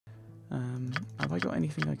Have I got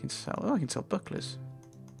anything I can sell? Oh, I can sell bucklers.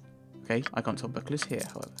 Okay, I can't sell bucklers here,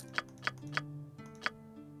 however.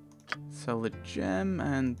 Sell the gem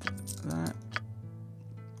and that.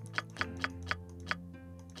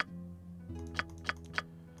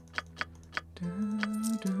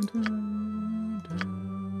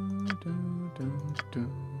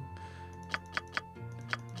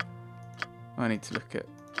 I need to look at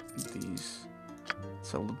these.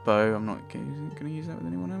 Sell the bow. I'm not going to use that with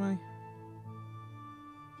anyone, am I?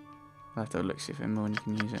 I'll have to look, see if anyone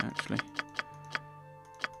can use it actually.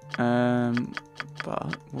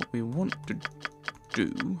 But what we want to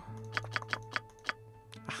do.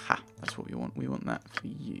 Aha, that's what we want. We want that for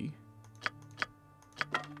you.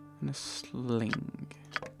 And a sling.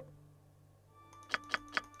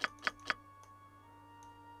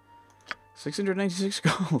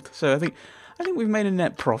 $686 gold. So I think we've made a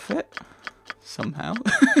net profit somehow.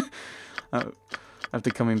 After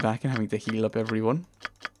coming back and having to heal up everyone.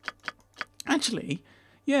 Actually,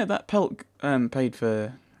 yeah, that pelt paid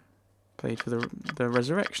for the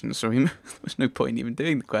resurrection. So there was no point in even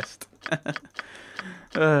doing the quest.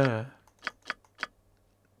 Okay,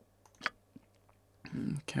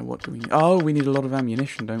 what do we need? Oh, we need a lot of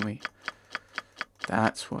ammunition, don't we?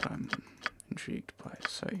 That's what I'm intrigued by.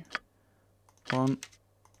 So, 1,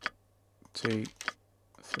 2,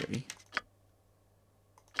 3.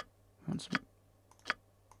 Want some?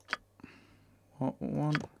 What?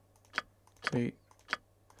 1, 2,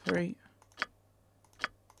 3.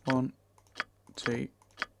 1, 2,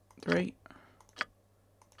 3.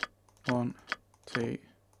 1, 2,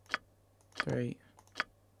 3.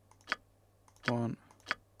 1.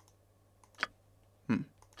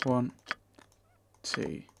 1,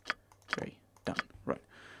 2, 3. Done. Right.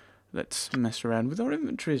 Let's mess around with our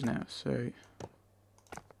inventories now. So,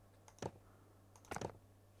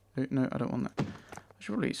 oh, no, I don't want that. I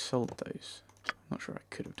should probably have sold those. I'm not sure I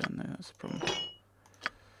could have done that. That's the problem.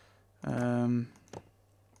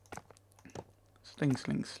 Sling,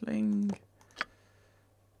 sling, sling.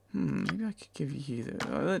 Maybe I could give you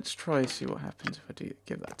the. Let's try see what happens if I do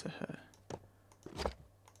give that to her.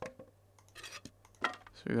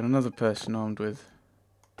 So we've got another person armed with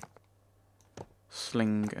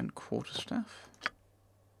sling and quarterstaff.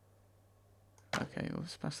 Okay, well,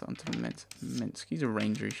 let's pass that on to Minsk. He's a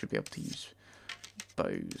ranger, he should be able to use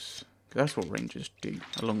bows. That's what rangers do,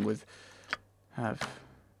 along with have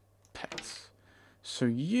pets. So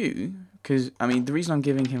you, because, I mean, the reason I'm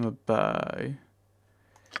giving him a bow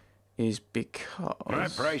is because my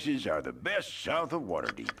prices are the best south of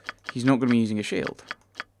Waterdeep. He's not going to be using a shield.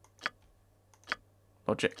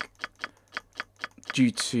 Logic.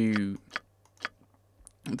 Due to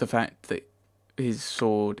the fact that his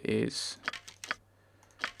sword is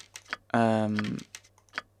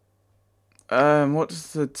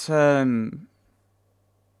what's the term?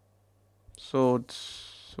 Swords.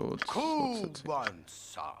 Cool one,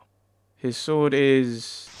 sir. His sword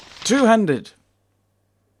is two-handed.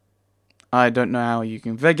 I don't know how you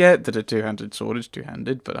can forget that a two-handed sword is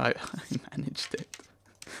two-handed, but I managed it.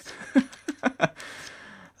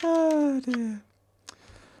 Oh dear.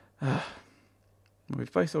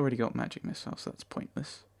 We've both already got magic missiles, so that's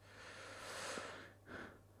pointless.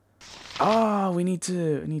 We need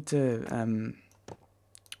to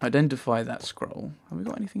identify that scroll. Have we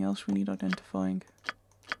got anything else we need identifying?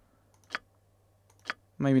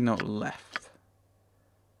 Maybe not left.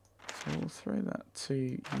 So we'll throw that to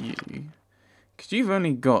you. Because you've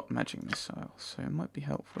only got magic missiles, so it might be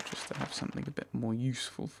helpful just to have something a bit more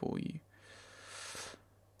useful for you.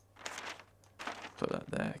 Put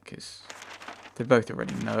that there, because they both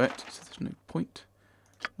already know it, so there's no point.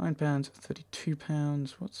 £9,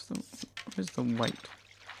 £32. Where's the weight?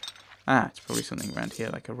 It's probably something around here,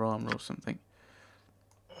 like a armor or something.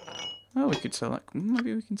 Oh, we could sell that.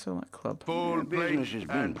 Maybe we can sell that club. Yeah, business has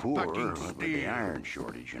been poor, with the iron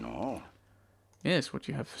shortage and all. Yes, what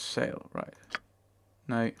do you have for sale? Right.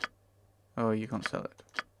 No. Oh, you can't sell it.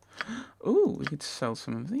 Oh, we could sell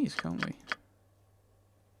some of these, can't we?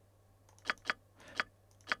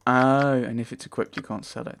 Oh, and if it's equipped, you can't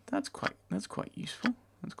sell it. That's quite useful.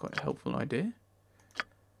 That's quite a helpful idea.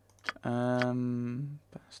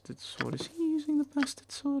 Bastard sword. Is he using the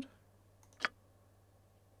bastard sword?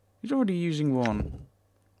 He's already using one.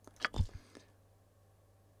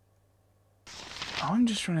 I'm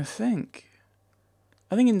just trying to think.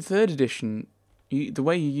 I think in 3rd edition, the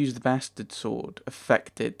way you use the bastard sword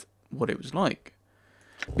affected what it was like.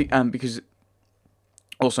 Because,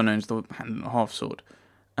 also known as the hand and a half sword.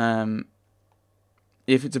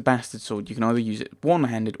 If it's a bastard sword, you can either use it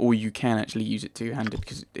one-handed or you can actually use it two-handed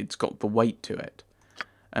because it's got the weight to it.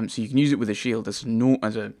 So you can use it with a shield as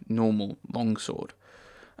a normal longsword,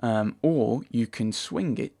 or you can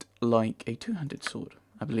swing it like a two-handed sword,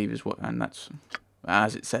 I believe is what, and that's,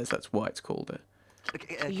 as it says, that's why it's called a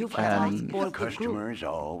You've customer is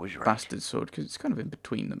always right. bastard sword, because it's kind of in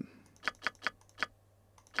between them.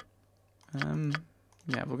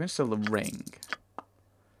 Yeah, we're going to sell the ring.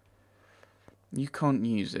 You can't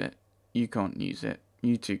use it. You can't use it.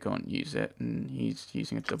 You two can't use it, and he's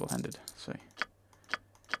using it double-handed. So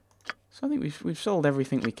I think we've sold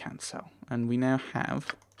everything we can sell, and we now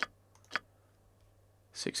have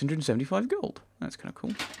 675 gold. That's kind of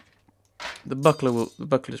cool. The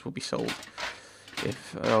bucklers will be sold.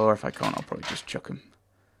 If I can't, I'll probably just chuck them.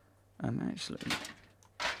 Actually,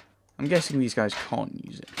 I'm guessing these guys can't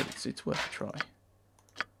use it, but it's worth a try.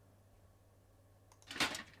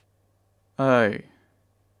 Oh.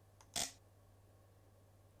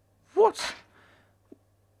 What?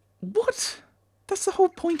 What? That's the whole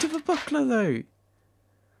point of a buckler, though.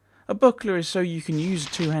 A buckler is so you can use a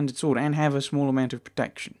two-handed sword and have a small amount of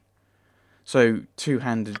protection. So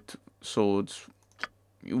two-handed swords,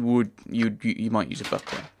 you might use a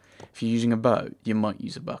buckler. If you're using a bow, you might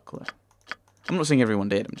use a buckler. I'm not saying everyone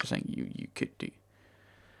did. I'm just saying you could do.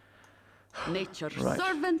 Nature's Right.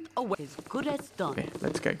 servant away as good as done. Okay,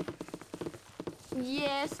 let's go.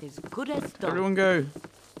 Yes, as good as done. Everyone go.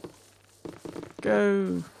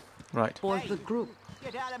 Go. Right. For the group.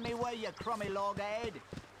 Get out of me way, you crummy loghead.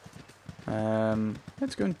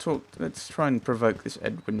 Let's go and talk. Let's try and provoke this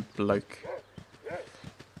Edwin bloke.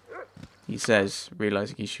 He says,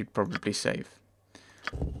 realizing he should probably save.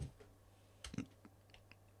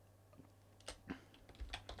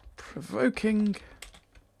 Provoking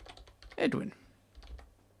Edwin.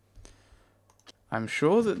 I'm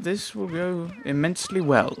sure that this will go immensely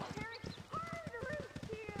well,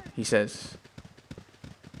 he says,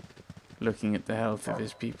 looking at the health of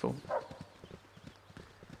his people.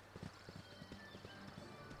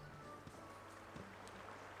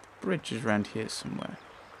 The bridge is around here somewhere.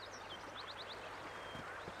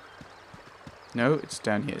 No, it's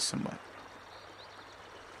down here somewhere.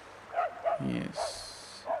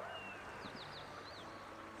 Yes.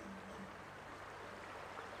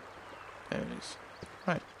 There it is.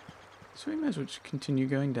 Right. So we may as well just continue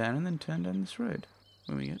going down and then turn down this road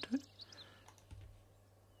when we get to it.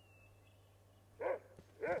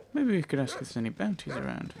 Maybe we could ask if there's any bounties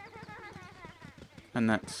around. And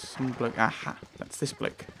that's some bloke. Aha! That's this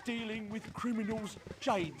bloke. Dealing with criminals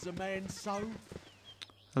jades a man's soul.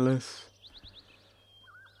 Alas.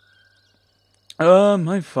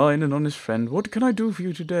 I'm fine, an honest friend. What can I do for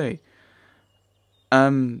you today?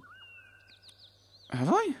 Have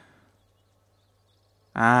I?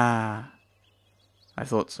 Ah. I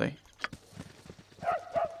thought so.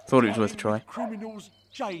 Thought it was worth a try. Criminals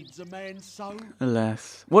jades a man's soul.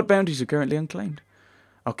 Alas. What bounties are currently unclaimed?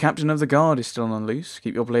 Our captain of the guard is still on loose.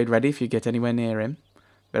 Keep your blade ready if you get anywhere near him.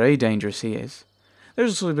 Very dangerous he is.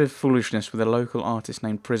 There's also a bit of foolishness with a local artist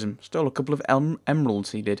named Prism. Stole a couple of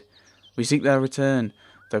emeralds he did. We seek their return,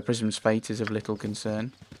 though Prism's fate is of little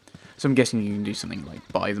concern. So I'm guessing you can do something like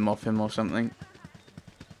buy them off him or something.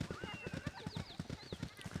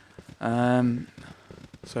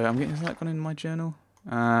 So I'm getting, has that gone in my journal?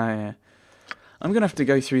 Ah, yeah. I'm gonna have to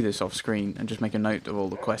go through this off screen and just make a note of all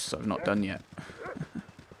the quests I've not done yet.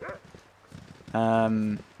 I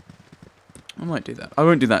might do that. I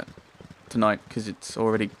won't do that tonight because it's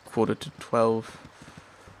already 11:45.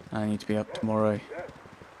 I need to be up tomorrow.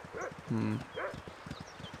 So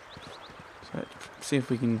let's see if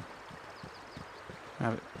we can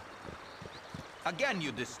have it. Again,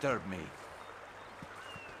 you disturb me.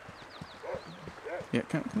 Yeah,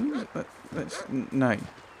 can we just, let's, no.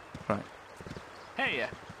 Right. Hey,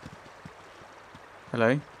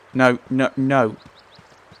 Hello? No, no, no.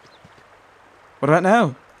 What about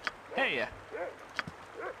now? hey,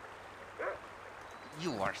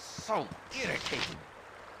 You are so irritating.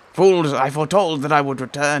 Fools, I foretold that I would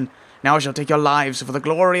return. Now I shall take your lives for the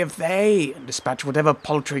glory of they, and dispatch whatever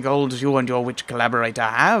paltry gold you and your witch collaborator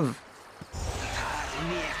have.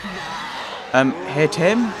 Hit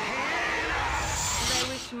him? They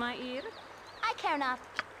wish my ear. I care not.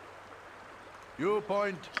 You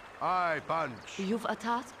point, I punch. You've a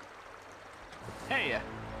task. hey,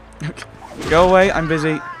 Go away, I'm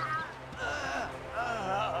busy.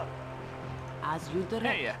 As you direct.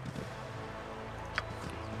 hey.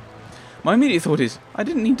 My immediate thought is, I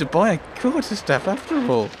didn't need to buy a quarterstaff after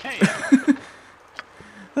all. Hey,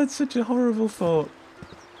 That's such a horrible thought.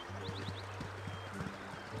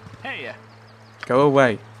 hey, Go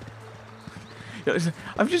away.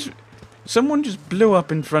 Someone just blew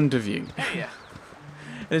up in front of you. hey.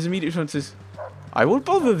 And his immediate response is, I will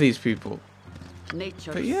bother these people.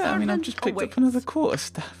 Nature But yeah, I mean, I've just picked up another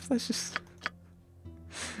quarterstaff. That's just...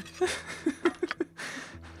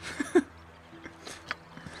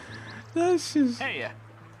 That's just... Hey,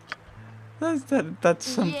 That's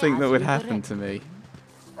something that would Yes, happen to me.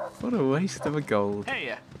 What a waste of a gold.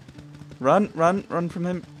 hey, Run from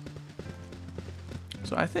him.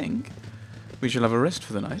 So I think we shall have a rest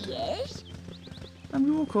for the night. Yes? And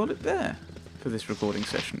we will call it there for this recording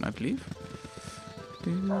session, I believe.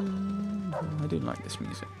 I do like this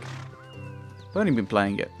music. I've only been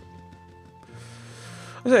playing it.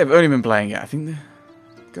 I say I've only been playing it. I think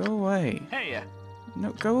go away. hey,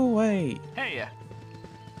 No, go away. hey.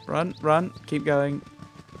 Run. Keep going.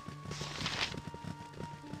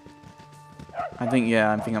 I think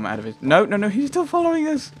I'm out of it. No, he's still following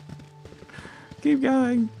us. Keep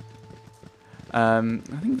going. I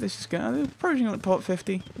think this is going. They're approaching like part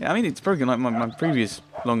 50. Yeah, I mean it's broken like my previous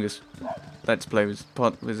longest Let's Play was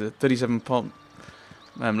a 37 part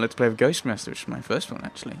Let's Play of Ghostmaster, which was my first one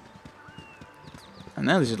actually. And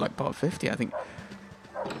now this is like part 50. I think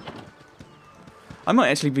I might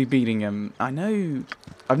actually be beating. I know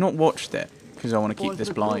I've not watched it because I want to keep this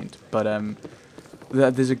blind, but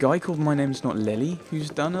there's a guy called My Name's Not Lily who's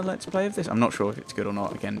done a Let's Play of this. I'm not sure if it's good or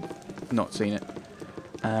not. Again, not seen it.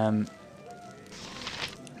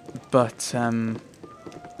 But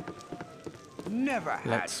Never had.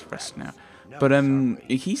 let's rest now. But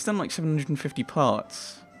he's done like 750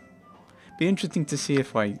 parts. Be interesting to see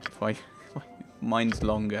if mine's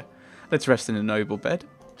longer. Let's rest in a noble bed.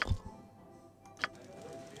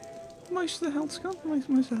 Most of the health's gone. Most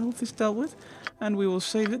of the health is dealt with, and we will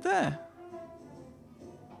save it there.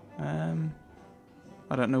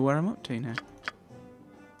 I don't know where I'm up to now.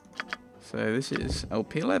 So this is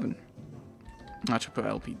LP11. I should put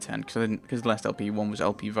LP10 because the last LP1 was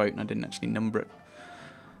LP vote and I didn't actually number it.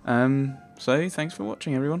 So thanks for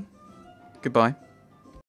watching, everyone. Goodbye.